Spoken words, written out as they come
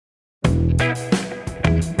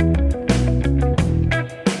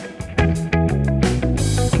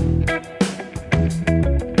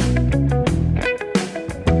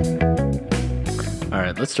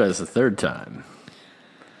Let's try this a third time.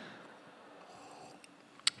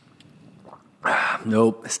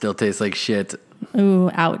 Nope, still tastes like shit.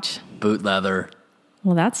 Ooh, ouch. Boot leather.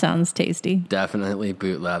 Well, that sounds tasty. Definitely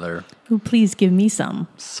boot leather. Ooh, please give me some.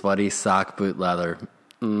 Sweaty sock boot leather.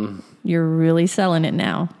 You're really selling it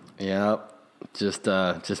now. Yep. Just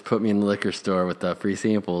put me in the liquor store with the free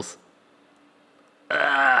samples.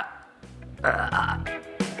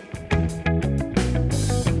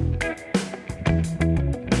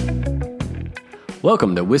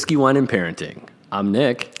 Welcome to Whiskey, Wine, and Parenting. I'm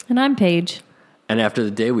Nick. And I'm Paige. And after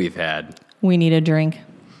the day we've had, We need a drink.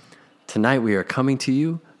 tonight we are coming to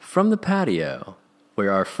you from the patio,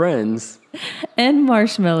 where our friends And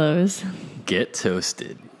marshmallows. get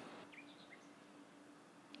toasted.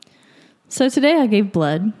 So today I gave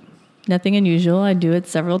blood. Nothing unusual. I do it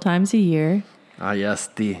several times a year. Ah, yes,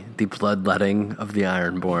 the bloodletting of the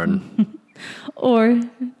Ironborn. Or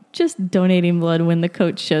just donating blood when the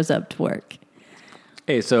coach shows up to work.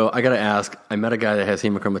 Hey, so I gotta ask, I met a guy that has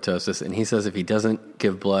hemochromatosis, and he says if he doesn't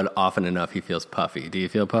give blood often enough, he feels puffy. Do you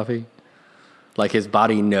feel puffy? Like his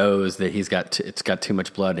body knows that it's got too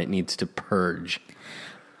much blood and it needs to purge.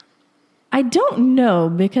 I don't know,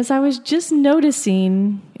 because I was just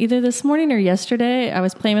noticing either this morning or yesterday, I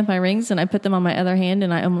was playing with my rings and I put them on my other hand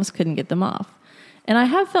and I almost couldn't get them off. And I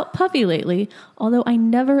have felt puffy lately, although I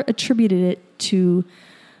never attributed it to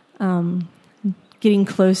getting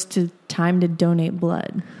close to time to donate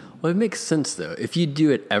blood. Well, it makes sense, though. If you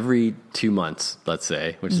do it every 2 months, let's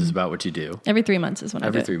say, which is about what you do. Every 3 months is when I do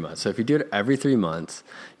Every it. 3 months. So if you do it every 3 months,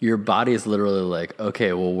 your body is literally like,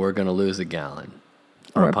 okay, well, we're going to lose a gallon.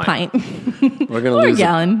 Or a pint. We're going to Or a lose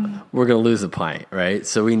gallon. We're going to lose a pint, right?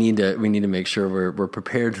 So we need to make sure we're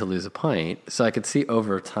prepared to lose a pint. So I could see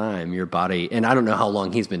over time your body, and I don't know how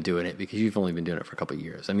long he's been doing it because you've only been doing it for a couple of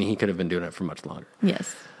years. I mean, he could have been doing it for much longer.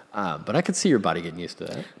 Yes, But I could see your body getting used to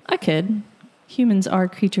that. I could. Humans are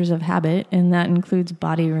creatures of habit, and that includes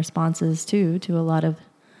body responses too to a lot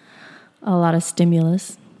of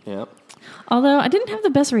stimulus. Yep. Although I didn't have the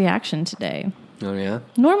best reaction today. Oh yeah.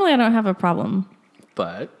 Normally I don't have a problem.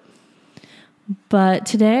 But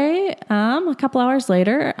today, a couple hours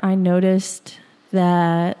later, I noticed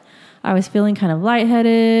that I was feeling kind of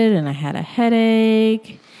lightheaded and I had a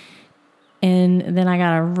headache. And then I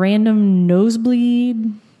got a random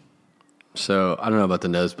nosebleed. So I don't know about the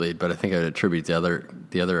nosebleed, but I think I would attribute the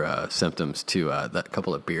other symptoms to that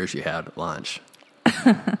couple of beers you had at lunch.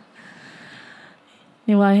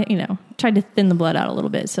 Well, I tried to thin the blood out a little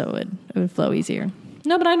bit so it would flow easier.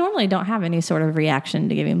 No, but I normally don't have any sort of reaction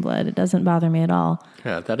to giving blood. It doesn't bother me at all.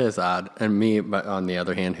 Yeah, that is odd. And me, on the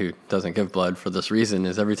other hand, who doesn't give blood for this reason,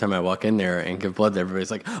 is every time I walk in there and give blood, everybody's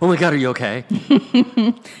like, "Oh my God, are you okay?"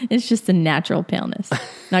 It's just a natural paleness.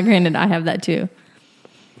 Now, granted, I have that too.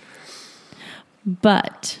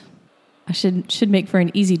 But I should make for an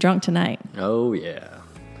easy drunk tonight. Oh yeah,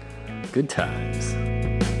 good times.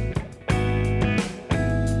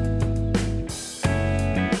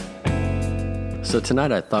 So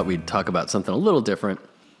tonight I thought we'd talk about something a little different.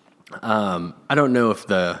 I don't know if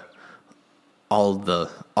all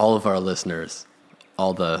of our listeners,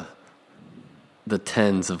 all the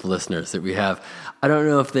tens of listeners that we have, I don't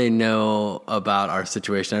know if they know about our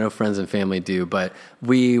situation. I know friends and family do, but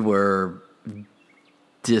we were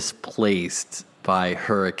displaced by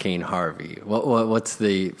Hurricane Harvey. What's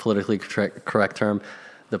the politically correct term?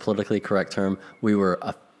 The politically correct term. We were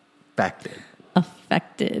affected.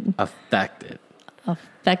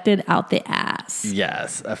 Affected out the ass.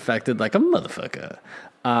 Yes, affected like a motherfucker.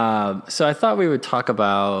 So I thought we would talk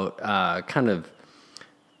about kind of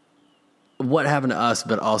what happened to us,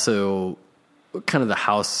 but also kind of the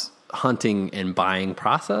house hunting and buying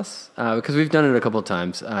process, because we've done it a couple of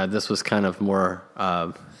times. This was kind of more,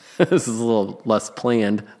 this is a little less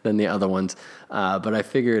planned than the other ones, but I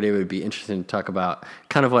figured it would be interesting to talk about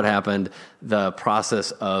kind of what happened, the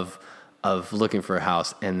process of looking for a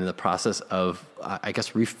house, and the process of, I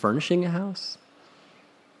guess, refurnishing a house.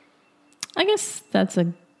 I guess that's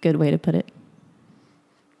a good way to put it.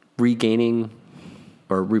 Regaining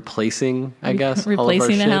or replacing, I guess.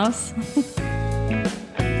 Replacing all of our a shit. house.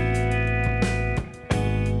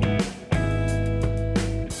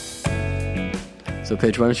 So,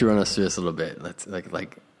 Paige, why don't you run us through this a little bit? Let's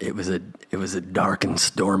like it was a dark and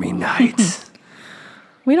stormy night.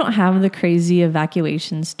 We don't have the crazy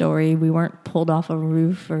evacuation story. We weren't pulled off a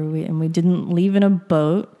roof, and we didn't leave in a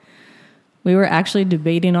boat. We were actually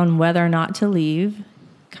debating on whether or not to leave,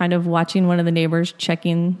 kind of watching one of the neighbors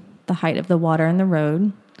checking the height of the water in the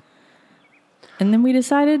road. And then we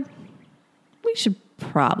decided we should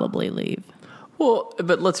probably leave. Well,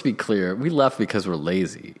 but let's be clear. We left because we're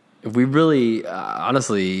lazy. we really,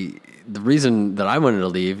 honestly, the reason that I wanted to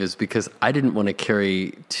leave is because I didn't want to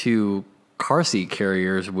carry 2 car seat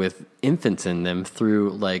carriers with infants in them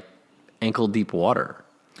through like ankle deep water.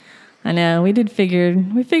 I know. We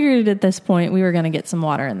figured at this point we were going to get some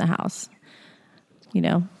water in the house. You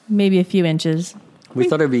know, maybe a few inches. We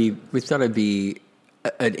thought it'd be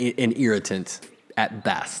an irritant at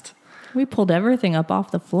best. We pulled everything up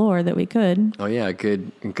off the floor that we could. Oh yeah, a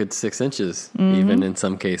good 6 inches, even in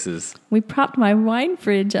some cases. We propped my wine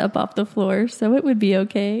fridge up off the floor, so it would be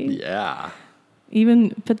okay. Yeah.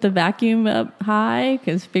 Even put the vacuum up high,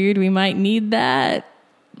 because figured we might need that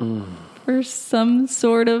for some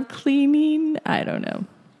sort of cleaning. I don't know.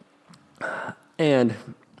 And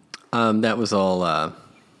that was all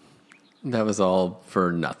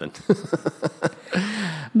for nothing.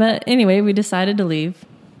 But anyway, we decided to leave.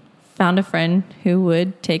 Found a friend who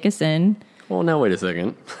would take us in. Well, now wait a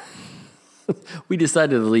second. We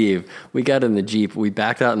decided to leave. We got in the Jeep. We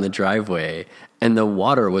backed out in the driveway, and the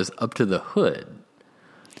water was up to the hood.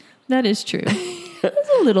 That is true. It's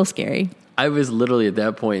a little scary. I was literally at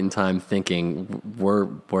that point in time thinking,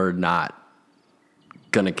 we're not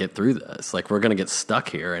gonna get through this. Like, we're gonna get stuck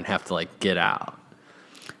here and have to like get out.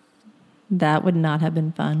 That would not have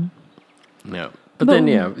been fun. No, but then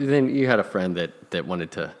you had a friend that wanted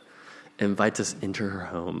to invite us into her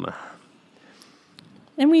home.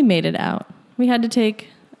 And we made it out. We had to take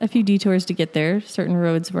a few detours to get there. Certain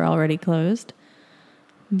roads were already closed.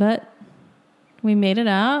 But we made it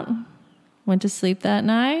out, went to sleep that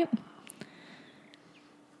night,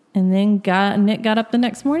 and then Nick got up the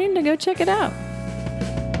next morning to go check it out.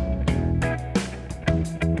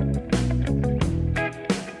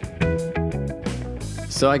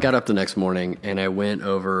 So I got up the next morning and I went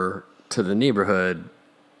over to the neighborhood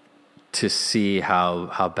to see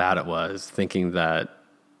how bad it was, thinking that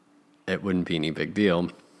it wouldn't be any big deal.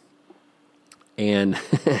 And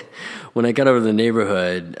when I got over to the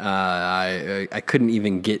neighborhood, I couldn't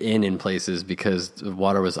even get in places because the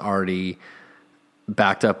water was already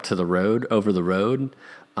backed up to the road, over the road.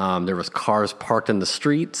 There was cars parked in the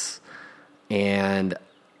streets, and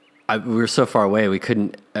we were so far away we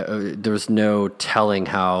couldn't. There was no telling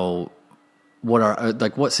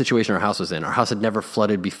what situation our house was in. Our house had never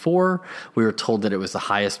flooded before. We were told that it was the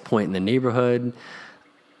highest point in the neighborhood.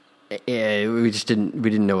 We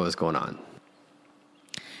didn't know what was going on.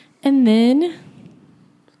 And then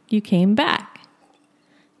you came back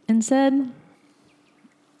and said,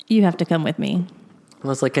 you have to come with me. I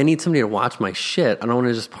was like, I need somebody to watch my shit. I don't want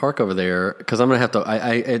to just park over there because I'm going to have to.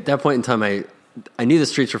 At that point in time, I knew the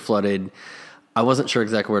streets were flooded. I wasn't sure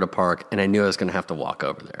exactly where to park, and I knew I was going to have to walk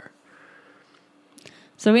over there.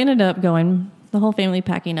 So we ended up going, the whole family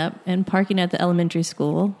packing up and parking at the elementary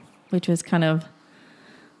school, which was kind of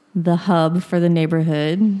the hub for the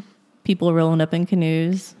neighborhood. People rolling up in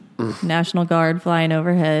canoes, National Guard flying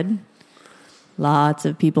overhead, lots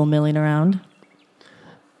of people milling around.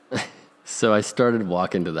 So I started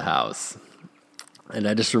walking to the house, and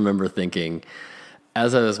I just remember thinking,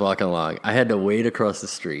 as I was walking along, I had to wade across the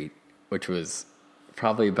street, which was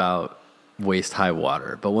probably about waist-high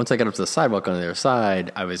water. But once I got up to the sidewalk on the other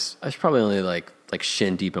side, I was probably only like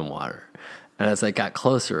shin deep in water. And as I got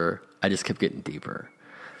closer, I just kept getting deeper.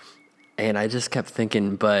 And I just kept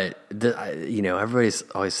thinking, but everybody's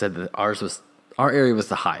always said that our area was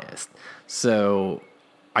the highest. So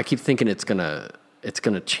I keep thinking it's gonna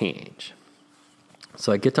change.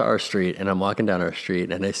 So I get to our street, and I'm walking down our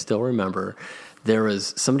street, and I still remember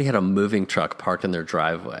somebody had a moving truck parked in their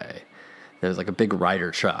driveway. There was like a big Ryder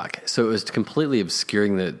truck. So it was completely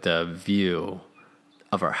obscuring the view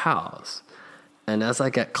of our house. And as I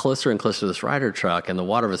got closer and closer to this Ryder truck, and the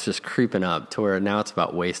water was just creeping up to where now it's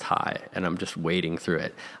about waist high, and I'm just wading through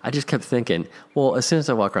it, I just kept thinking, well, as soon as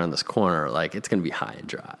I walk around this corner, like, it's going to be high and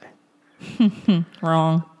dry.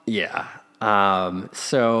 Wrong. Yeah.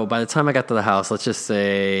 So by the time I got to the house, let's just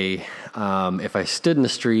say, if I stood in the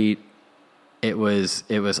street, it was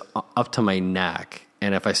up to my neck.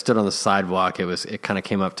 And if I stood on the sidewalk, it kind of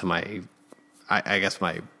came up to my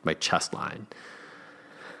chest line.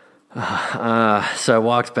 So I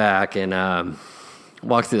walked back and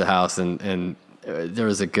walked through the house, and there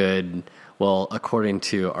was according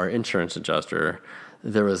to our insurance adjuster,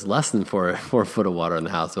 there was less than 4 foot of water in the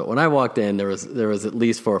house. But when I walked in, there was at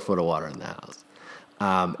least 4 foot of water in the house.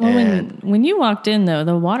 When you walked in, though,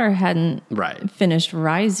 the water hadn't finished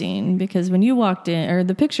rising, because when you walked in, or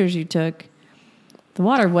the pictures you took, the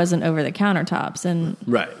water wasn't over the countertops. And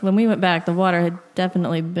when we went back, the water had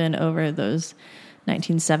definitely been over those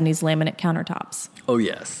 1970s laminate countertops. Oh,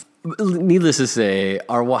 yes. Needless to say,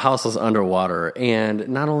 our house was underwater, and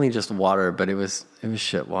not only just water, but it was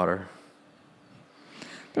shit water.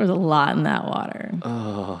 There was a lot in that water.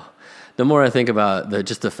 The more I think about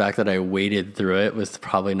just the fact that I waded through it was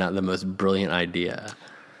probably not the most brilliant idea.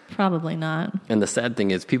 Probably not. And the sad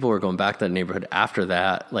thing is people were going back to that neighborhood after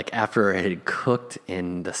that, like after it had cooked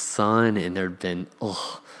in the sun and there'd been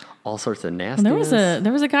all sorts of nastiness.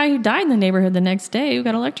 There was a guy who died in the neighborhood the next day who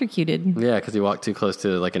got electrocuted. Yeah, because he walked too close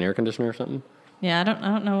to like an air conditioner or something. Yeah, I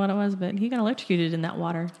don't know what it was, but he got electrocuted in that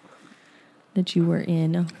water that you were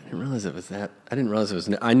in. I didn't realize it was that. I didn't realize it was.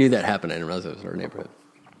 I knew that happened. I didn't realize it was our neighborhood.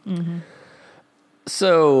 Mm-hmm.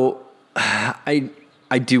 So, I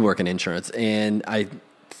do work in insurance, and I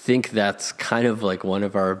think that's kind of like one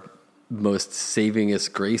of our most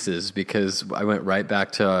savingest graces, because I went right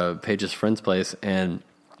back to Paige's friend's place and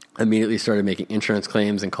immediately started making insurance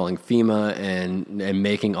claims and calling FEMA and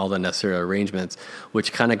making all the necessary arrangements,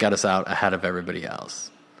 which kind of got us out ahead of everybody else.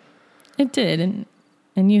 It did,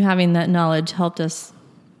 and you having that knowledge helped us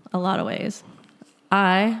a lot of ways.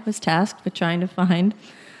 I was tasked with trying to find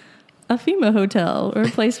a FEMA hotel or a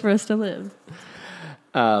place for us to live.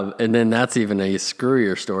 And then that's even a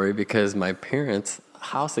screwier story, because my parents'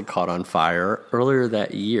 house had caught on fire earlier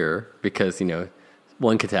that year, because,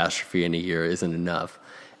 one catastrophe in a year isn't enough.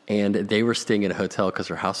 And they were staying at a hotel because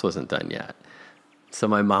their house wasn't done yet. So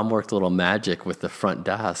my mom worked a little magic with the front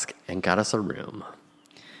desk and got us a room.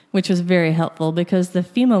 Which was very helpful, because the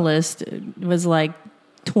FEMA list was like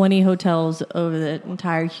 20 hotels over the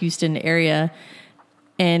entire Houston area.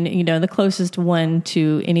 And, the closest one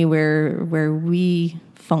to anywhere where we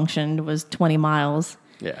functioned was 20 miles.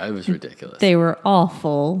 Yeah, it was ridiculous. They were all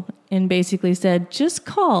full and basically said, just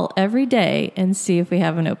call every day and see if we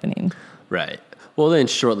have an opening. Right. Well, then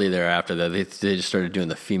shortly thereafter, they just started doing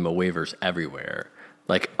the FEMA waivers everywhere.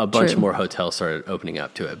 Like a bunch more hotels started opening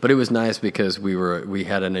up to it. But it was nice because we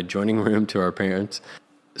had an adjoining room to our parents,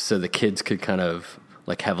 so the kids could kind of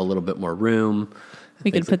like have a little bit more room.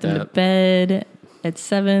 We could put them to bed at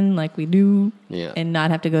 7 like we do, yeah, and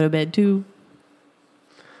not have to go to bed too.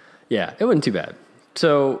 Yeah, it wasn't too bad.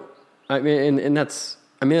 So, I mean, and that's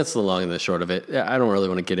the long and the short of it. I don't really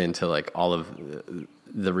want to get into like all of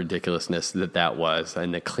the ridiculousness that was,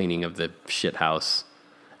 and the cleaning of the shit house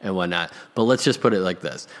and whatnot. But let's just put it like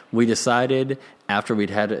this. We decided after we'd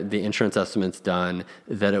had the insurance estimates done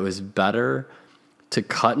that it was better to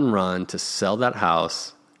cut and run, to sell that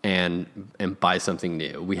house and buy something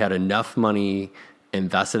new. We had enough money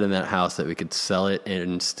invested in that house that we could sell it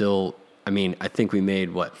and still, I think we made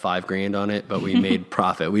 $5,000 on it, but we made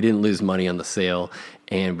profit. We didn't lose money on the sale,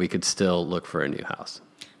 and we could still look for a new house.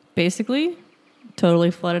 Basically, totally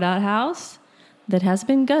flooded out house that has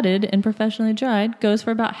been gutted and professionally dried goes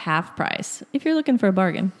for about half price if you're looking for a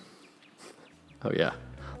bargain. Oh yeah,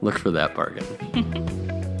 look for that bargain.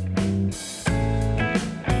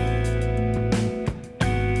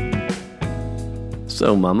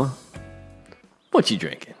 So, Mama, what you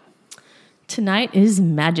drinking? Tonight is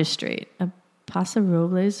Magistrate, a Paso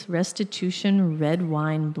Robles Restitution red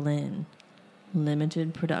wine blend,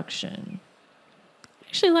 limited production. I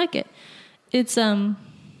actually like it. It's I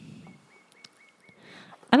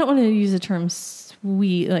don't want to use the term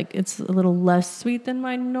sweet, like it's a little less sweet than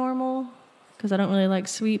my normal, because I don't really like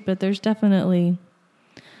sweet, but there's definitely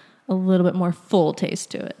a little bit more full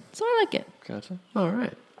taste to it. So I like it. Gotcha. All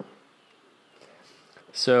right.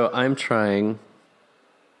 So I'm trying,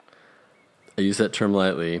 I use that term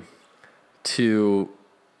lightly,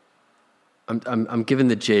 I'm giving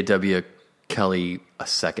the J.W. Kelly a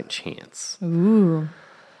second chance. Ooh.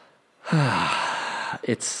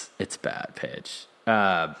 It's bad, Paige.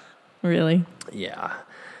 Really? Yeah.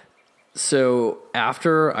 So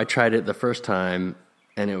after I tried it the first time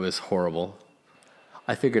and it was horrible,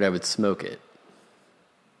 I figured I would smoke it.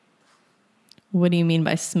 What do you mean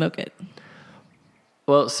by smoke it?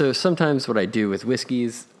 Well, so sometimes what I do with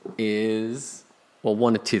whiskeys is,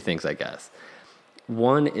 one of two things, I guess.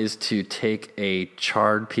 One is to take a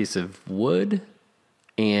charred piece of wood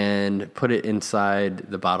and put it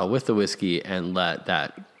inside the bottle with the whiskey and let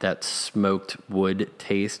that smoked wood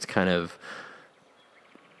taste kind of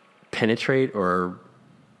penetrate or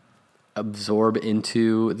absorb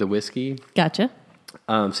into the whiskey. Gotcha.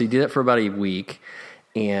 So you do that for about a week,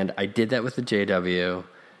 and I did that with the JW,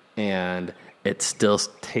 and it still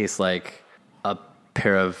tastes like a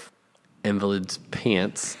pair of invalid's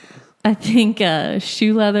pants. I think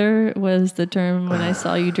shoe leather was the term when I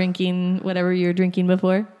saw you drinking whatever you were drinking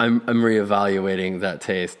before. I'm reevaluating that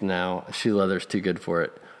taste now. Shoe leather's too good for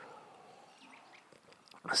it.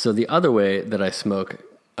 So the other way that I smoke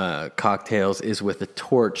cocktails is with a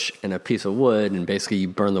torch and a piece of wood, and basically you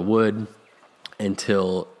burn the wood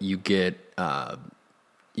until you get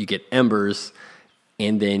embers,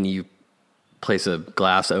 and then you place a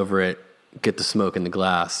glass over it, get the smoke in the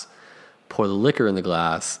glass, pour the liquor in the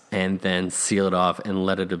glass, and then seal it off and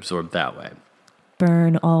let it absorb that way.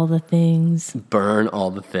 Burn all the things. Burn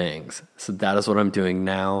all the things. So that is what I'm doing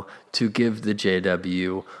now to give the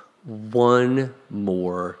JW one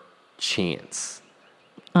more chance.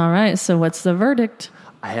 All right. So what's the verdict?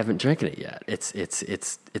 I haven't drinking it yet. It's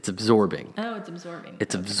absorbing. Oh, it's absorbing.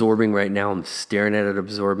 It's absorbing right now. I'm staring at it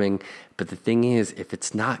absorbing. But the thing is, if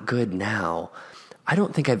it's not good now, I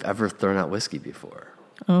don't think I've ever thrown out whiskey before.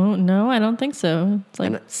 Oh, no, I don't think so. It's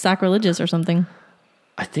like sacrilegious or something.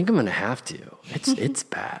 I think I'm going to have to. It's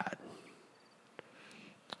bad.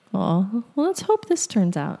 Oh, well, let's hope this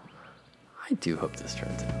turns out. I do hope this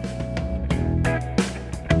turns out.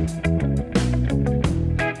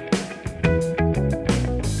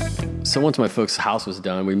 So once my folks' house was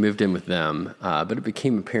done, we moved in with them. But it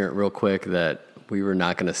became apparent real quick that we were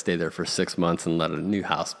not going to stay there for 6 months and let a new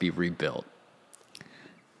house be rebuilt.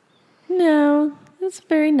 No, it's a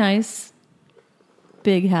very nice,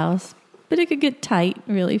 big house. But it could get tight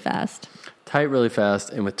really fast. Tight really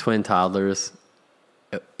fast, and with twin toddlers,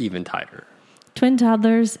 even tighter. Twin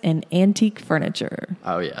toddlers and antique furniture.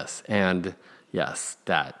 Oh, yes. And, yes,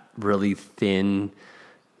 that really thin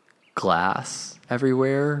glass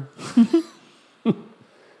everywhere.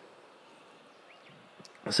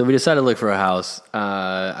 So we decided to look for a house.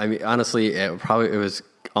 I mean, honestly, it was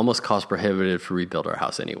almost cost prohibitive to rebuild our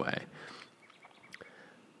house anyway.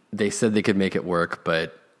 They said they could make it work,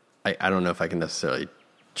 but I don't know if I can necessarily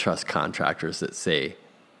trust contractors that say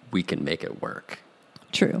we can make it work.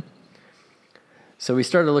 True. So we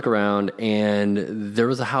started to look around, and there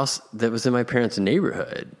was a house that was in my parents'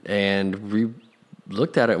 neighborhood, and we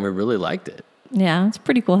looked at it and we really liked it. Yeah, it's a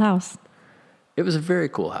pretty cool house. It was a very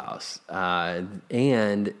cool house,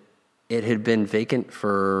 and it had been vacant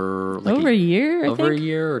for like over a year, a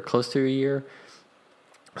year or close to a year.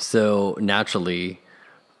 So naturally,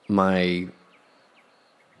 my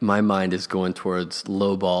mind is going towards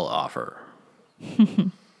lowball offer,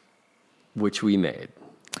 which we made.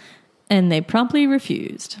 And they promptly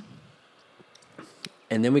refused.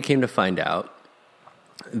 And then we came to find out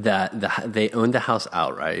that they owned the house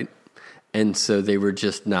outright, and so they were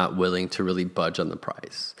just not willing to really budge on the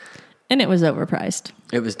price. And it was overpriced.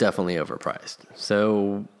 It was definitely overpriced.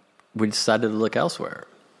 So we decided to look elsewhere.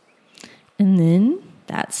 And then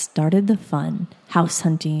that started the fun. House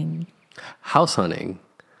hunting. House hunting.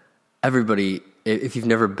 Everybody, if you've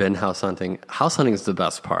never been house hunting is the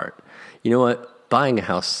best part. You know what? Buying a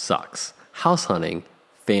house sucks. House hunting,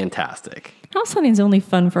 fantastic. House hunting's only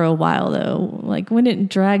fun for a while, though. Like when it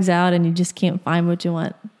drags out and you just can't find what you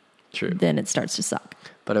want, True. Then it starts to suck.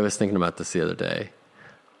 But I was thinking about this the other day.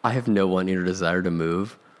 I have no want or desire to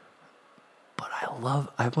move, but I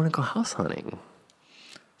want to go house hunting.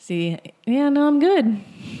 See, yeah, no, I'm good.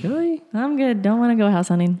 Really? I'm good. Don't want to go house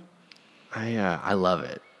hunting. I love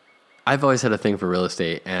it. I've always had a thing for real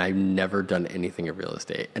estate, and I've never done anything in real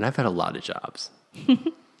estate, and I've had a lot of jobs.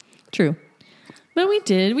 True. But we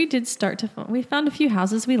did start to, we found a few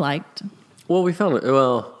houses we liked. Well,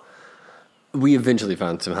 we eventually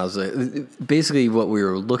found some houses. Basically, what we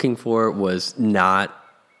were looking for was not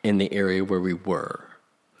in the area where we were.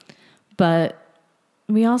 But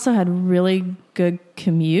we also had really good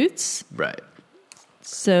commutes. Right.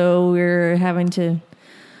 So we're having to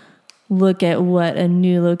look at what a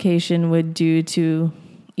new location would do to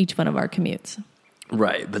each one of our commutes.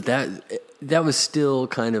 Right. But that was still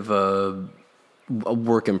kind of a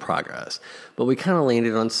work in progress. But we kind of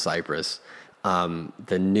landed on Cypress.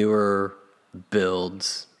 The newer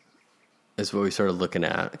builds is what we started looking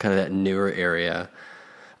at, kind of that newer area.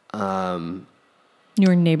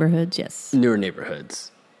 Newer neighborhoods, yes. Newer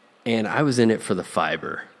neighborhoods. And I was in it for the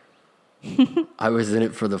fiber. I was in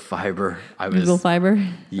it for the fiber. Google Fiber?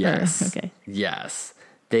 Yes. Okay. Yes.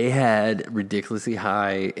 They had ridiculously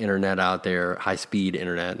high internet out there, high speed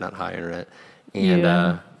internet, not high internet.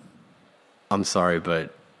 And I'm sorry,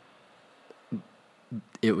 but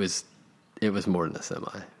it was more than a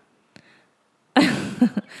semi.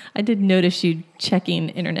 I did notice you checking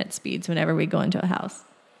internet speeds whenever we go into a house.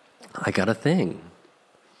 I got a thing.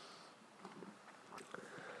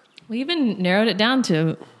 We even narrowed it down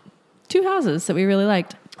to 2 houses that we really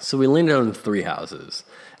liked. So we landed on 3 houses.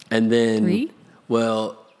 And then 3?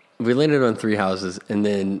 Well, we landed on 3 houses, and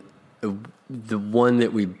then the one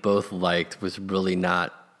that we both liked was really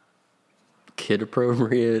not kid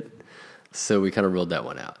appropriate. So we kind of ruled that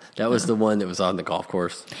one out. That was the one that was on the golf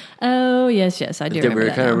course. Oh, yes, I do remember We were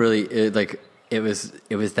that kind of now. really, it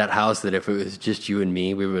was that house that if it was just you and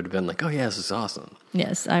me, we would have been like, oh yeah, this is awesome.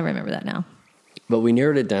 Yes, I remember that now. But we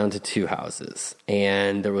narrowed it down to 2 houses.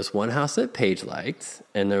 And there was one house that Paige liked,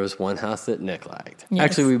 and there was one house that Nick liked. Yes.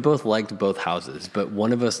 Actually, we both liked both houses, but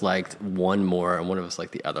one of us liked one more, and one of us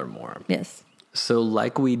liked the other more. Yes. So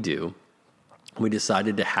like we do, we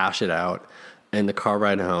decided to hash it out in the car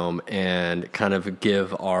ride home and kind of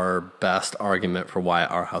give our best argument for why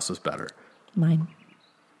our house was better. Mine.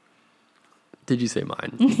 Did you say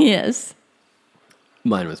mine? Yes.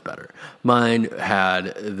 Mine was better. Mine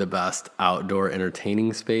had the best outdoor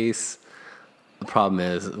entertaining space. The problem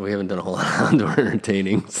is we haven't done a whole lot of outdoor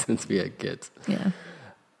entertaining since we had kids. Yeah.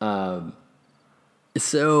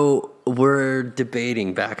 So we're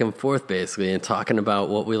debating back and forth basically and talking about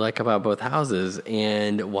what we like about both houses.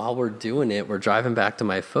 And while we're doing it, we're driving back to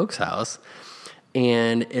my folks' house.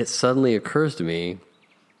 And it suddenly occurs to me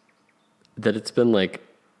that it's been like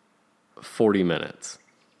 40 minutes.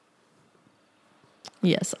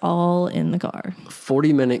 Yes, all in the car.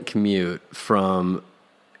 40-minute commute from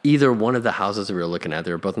either one of the houses that we were looking at,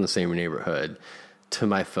 they were both in the same neighborhood, to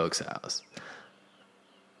my folks' house.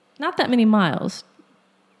 Not that many miles.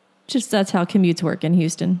 Just that's how commutes work in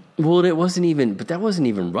Houston. Well, that wasn't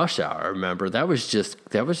even rush hour, remember? That was just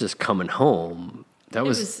coming home. It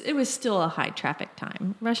was still a high traffic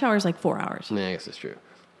time. Rush hour is like 4 hours. Yeah, I guess it's true.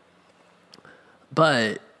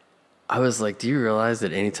 But I was like, do you realize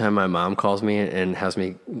that anytime my mom calls me and has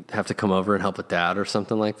me have to come over and help with Dad or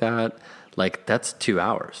something like that, like that's 2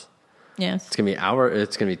 hours. Yes. It's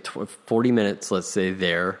going to be 40 minutes, let's say,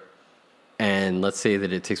 there. And let's say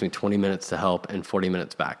that it takes me 20 minutes to help and 40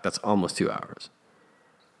 minutes back. That's almost 2 hours.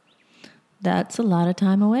 That's a lot of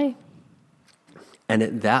time away. And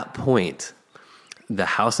at that point, the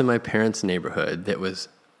house in my parents' neighborhood that was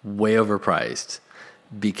way overpriced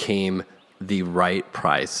became the right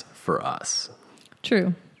price for us.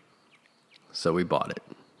 True. So we bought it.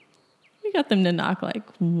 We got them to knock like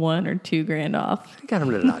 $1,000 or $2,000 off. I got them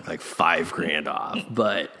to knock like $5,000 off.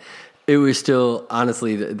 But it was still,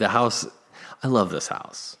 honestly, the house, I love this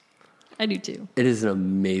house. I do too. It is an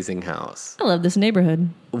amazing house. I love this neighborhood.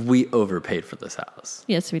 We overpaid for this house.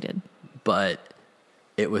 Yes, we did. But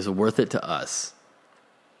it was worth it to us.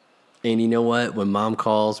 And you know what? When Mom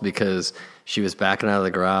calls because she was backing out of the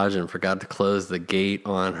garage and forgot to close the gate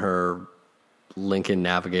on her Lincoln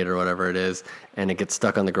Navigator or whatever it is, and it gets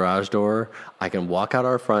stuck on the garage door, I can walk out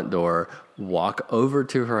our front door, walk over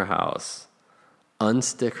to her house,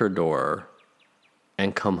 unstick her door,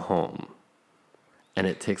 and come home. And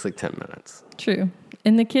it takes like 10 minutes. True.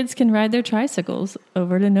 And the kids can ride their tricycles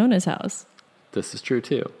over to Nona's house. This is true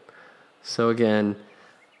too. So again,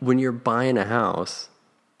 when you're buying a house,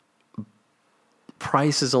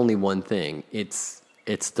 price is only one thing. It's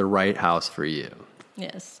the right house for you.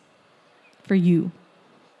 Yes. For you.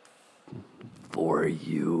 For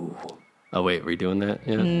you. Oh wait, were we doing that?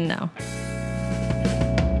 Yeah. No.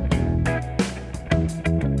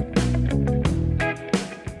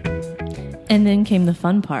 And then came the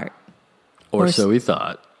fun part. Or so we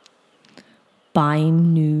thought.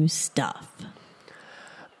 Buying new stuff.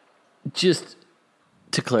 Just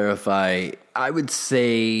to clarify, I would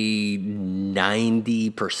say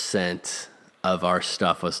 90% of our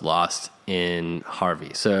stuff was lost in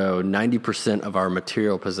Harvey. So 90% of our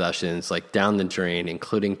material possessions, like down the drain,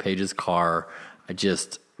 including Paige's car, are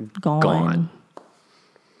just gone.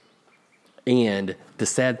 And the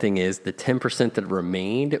sad thing is, the 10% that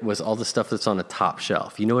remained was all the stuff that's on a top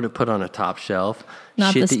shelf. You know what to put on a top shelf?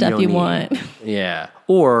 Not Shit the that stuff don't you need. want. Yeah.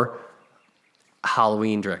 Or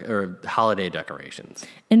Halloween or holiday decorations.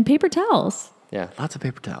 And paper towels. Yeah, lots of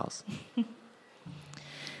paper towels.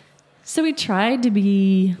 So we tried to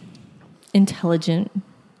be intelligent.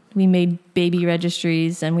 We made baby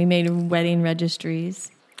registries and we made wedding registries.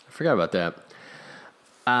 I forgot about that.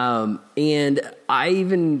 And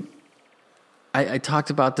I talked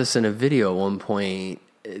about this in a video at one point,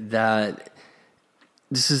 that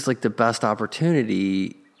this is like the best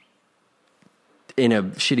opportunity in a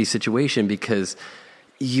shitty situation because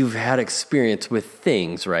you've had experience with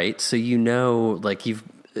things, right? So you know, like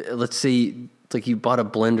let's say like you bought a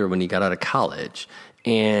blender when you got out of college,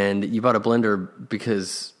 and you bought a blender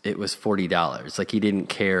because it was $40. Like you didn't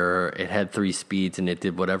care. It had 3 speeds and it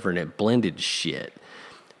did whatever and it blended shit.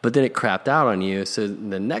 But then it crapped out on you. So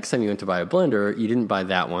the next time you went to buy a blender, you didn't buy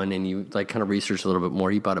that one, and you like kind of researched a little bit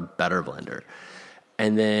more. You bought a better blender.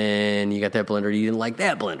 And then you got that blender, you didn't like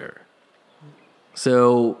that blender.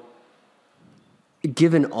 So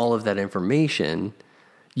given all of that information,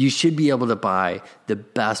 You should be able to buy the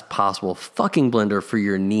best possible fucking blender for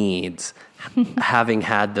your needs, having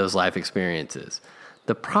had those life experiences.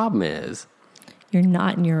 The problem is, you're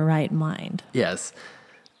not in your right mind. yes,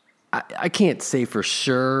 I can't say for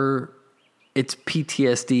sure it's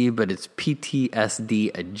PTSD, but it's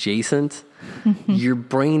PTSD adjacent. Your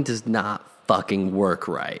brain does not fucking work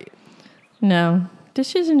right. No,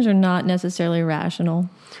 decisions are not necessarily rational.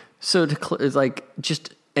 So it's like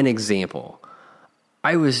just an example.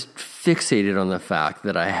 I was fixated on the fact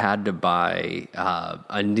that I had to buy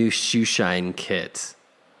a new shoe shine kit.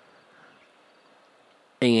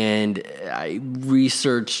 And I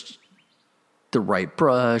researched the right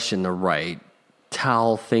brush and the right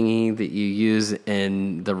towel thingy that you use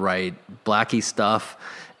and the right Blackie stuff.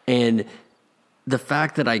 And the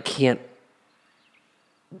fact that I can't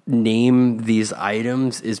name these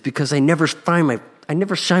items is because I never shine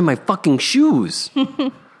my fucking shoes.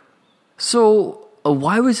 So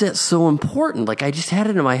why was that so important? Like, I just had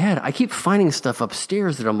it in my head. I keep finding stuff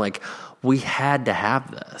upstairs that I'm like, we had to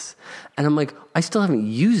have this. And I'm like, I still haven't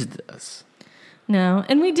used this. No,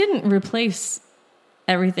 and we didn't replace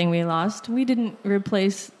everything we lost. We didn't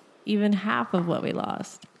replace even half of what we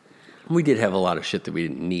lost. We did have a lot of shit that we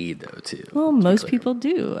didn't need, though, too. Well, most people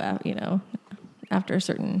do, after a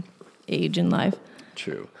certain age in life.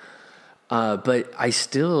 True. But I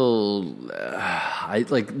still, I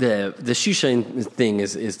like the shoe shine thing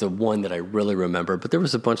is the one that I really remember. But there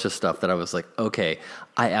was a bunch of stuff that I was like, okay,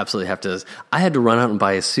 I absolutely have to. I had to run out and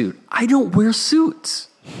buy a suit. I don't wear suits.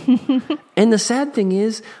 And the sad thing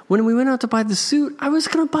is, when we went out to buy the suit, I was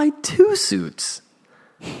going to buy 2 suits.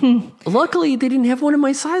 Luckily, they didn't have one in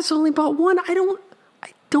my size, so I only bought one. I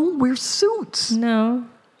don't wear suits. No.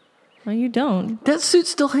 Well, you don't. That suit's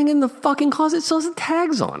still hanging in the fucking closet. It still has the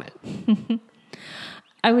tags on it.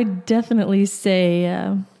 I would definitely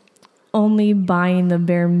say only buying the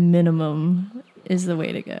bare minimum is the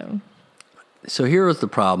way to go. So here was the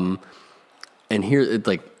problem, and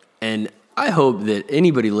I hope that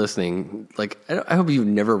anybody listening, like, I hope you've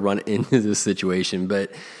never run into this situation,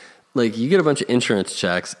 but like, you get a bunch of insurance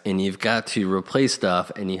checks and you've got to replace stuff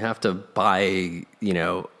and you have to buy,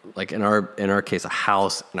 like in our case, a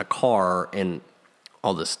house and a car and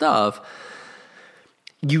all this stuff.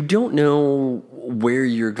 You don't know where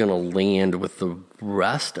you're going to land with the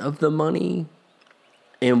rest of the money.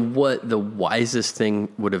 And what the wisest thing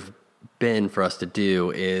would have been for us to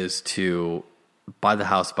do is to buy the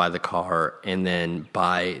house, buy the car, and then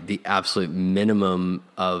buy the absolute minimum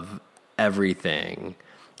of everything.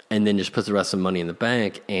 And then just put the rest of the money in the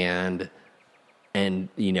bank and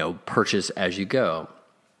purchase as you go.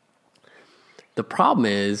 The problem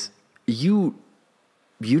is you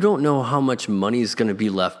don't know how much money is going to be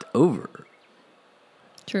left over.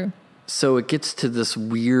 True. So it gets to this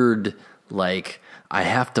weird, like, I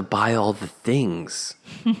have to buy all the things.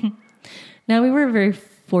 Now, we were very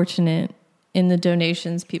fortunate in the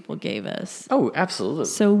donations people gave us. Oh, absolutely.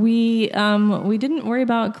 So we didn't worry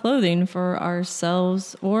about clothing for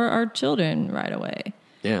ourselves or our children right away.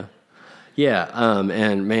 Yeah. Yeah,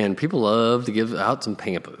 and man, people love to give out some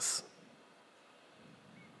Pampers.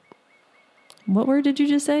 What word did you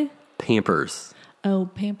just say? Pampers. Oh,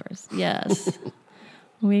 Pampers. Yes.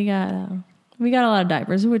 we got a lot of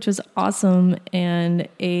diapers, which was awesome, and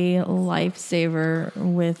a lifesaver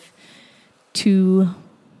with 2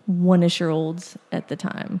 one-ish-year-olds at the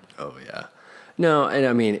time. Oh, yeah. No, and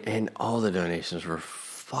I mean, and all the donations were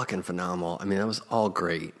fucking phenomenal. I mean, that was all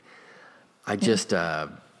great. I just...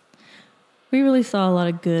 we really saw a lot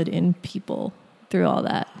of good in people through all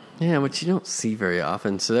that. Yeah, which you don't see very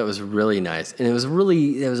often. So that was really nice. And it was a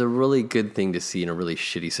really good thing to see in a really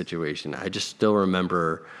shitty situation. I just still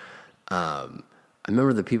remember... I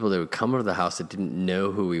remember the people that would come over the house that didn't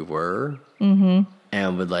know who we were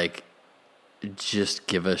and would, like, just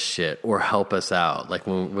give us shit or help us out, like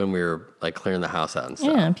when we were like clearing the house out and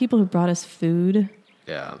stuff. Yeah, people who brought us food.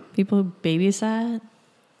 Yeah, people who babysat.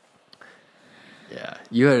 Yeah,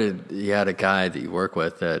 you had a guy that you work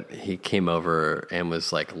with that he came over and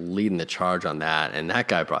was like leading the charge on that, and that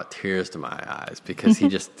guy brought tears to my eyes because he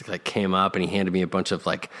just like came up and he handed me a bunch of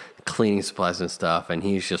like cleaning supplies and stuff, and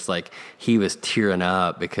he's just like he was tearing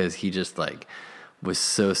up because he just like was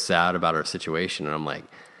so sad about our situation, and I'm like,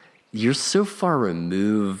 you're so far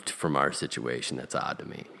removed from our situation. That's odd to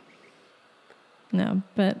me. No,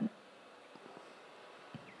 but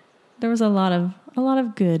there was a lot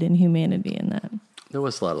of good and humanity in that. There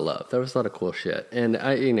was a lot of love. There was a lot of cool shit. And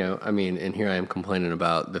and here I am complaining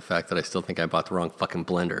about the fact that I still think I bought the wrong fucking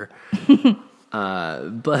blender.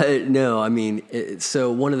 But no, I mean,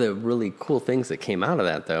 so one of the really cool things that came out of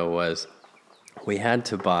that though was we had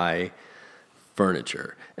to buy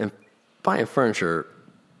furniture. buying furniture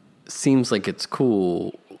seems like it's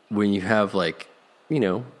cool when you have like,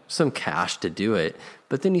 some cash to do it.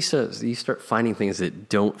 But then you start finding things that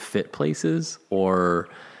don't fit places, or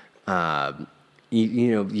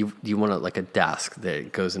you want like a desk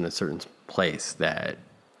that goes in a certain place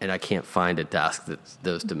and I can't find a desk that's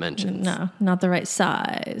those dimensions. No, not the right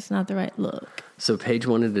size, not the right look. So Paige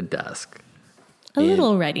wanted a desk. A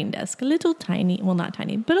little writing desk, a little tiny, well, not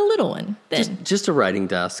tiny, but a little one. Just a writing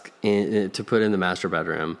desk to put in the master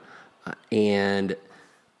bedroom. And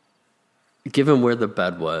given where the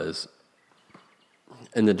bed was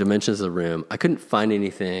and the dimensions of the room, I couldn't find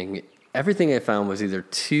anything. Everything I found was either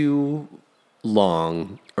too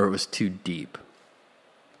long or it was too deep.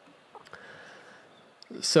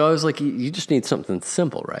 So I was like, you just need something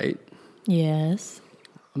simple, right? Yes.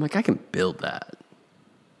 I'm like, I can build that.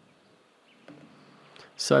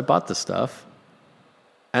 So I bought the stuff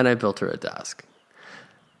and I built her a desk.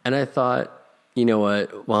 And I thought, you know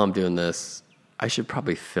what, while I'm doing this, I should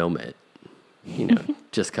probably film it,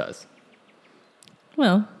 just because.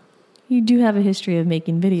 Well, you do have a history of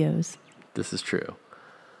making videos. This is true.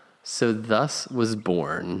 So thus was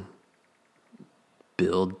born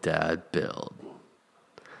Build Dad Build.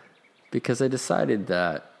 Because I decided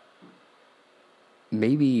that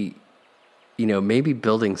maybe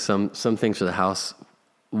building some things for the house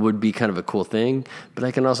would be kind of a cool thing, but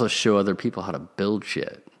I can also show other people how to build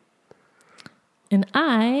shit. And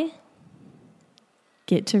I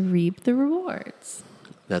get to reap the rewards.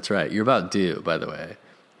 That's right. You're about due, by the way.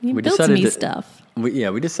 You built me stuff.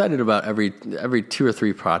 We decided about every 2 or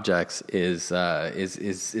 3 projects is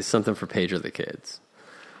something for Paige or the kids.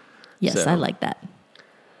 Yes, I like that.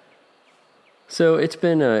 So it's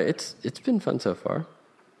been fun so far.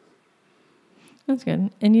 That's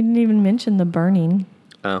good. And you didn't even mention the burning.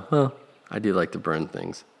 Oh, well, I do like to burn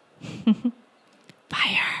things.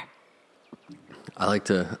 Fire. I like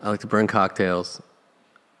to burn cocktails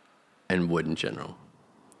and wood in general.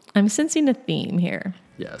 I'm sensing a theme here.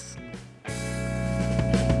 Yes.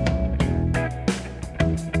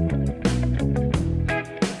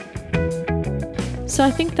 So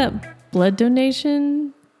I think that blood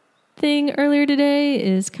donation thing earlier today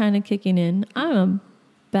is kind of kicking in. I'm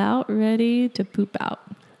about ready to poop out.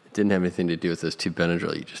 It didn't have anything to do with those 2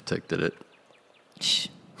 Benadryl you just took, did it? Shh.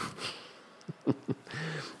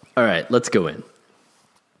 All right, let's go in.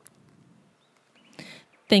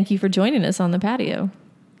 Thank you for joining us on the patio.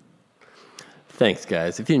 Thanks,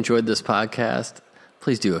 guys. If you enjoyed this podcast,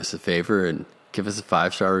 please do us a favor and give us a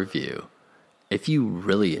 5-star review. If you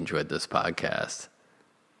really enjoyed this podcast,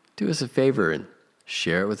 do us a favor and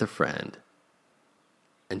share it with a friend.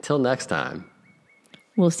 Until next time.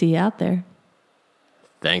 We'll see you out there.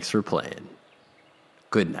 Thanks for playing.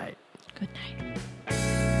 Good night. Good night.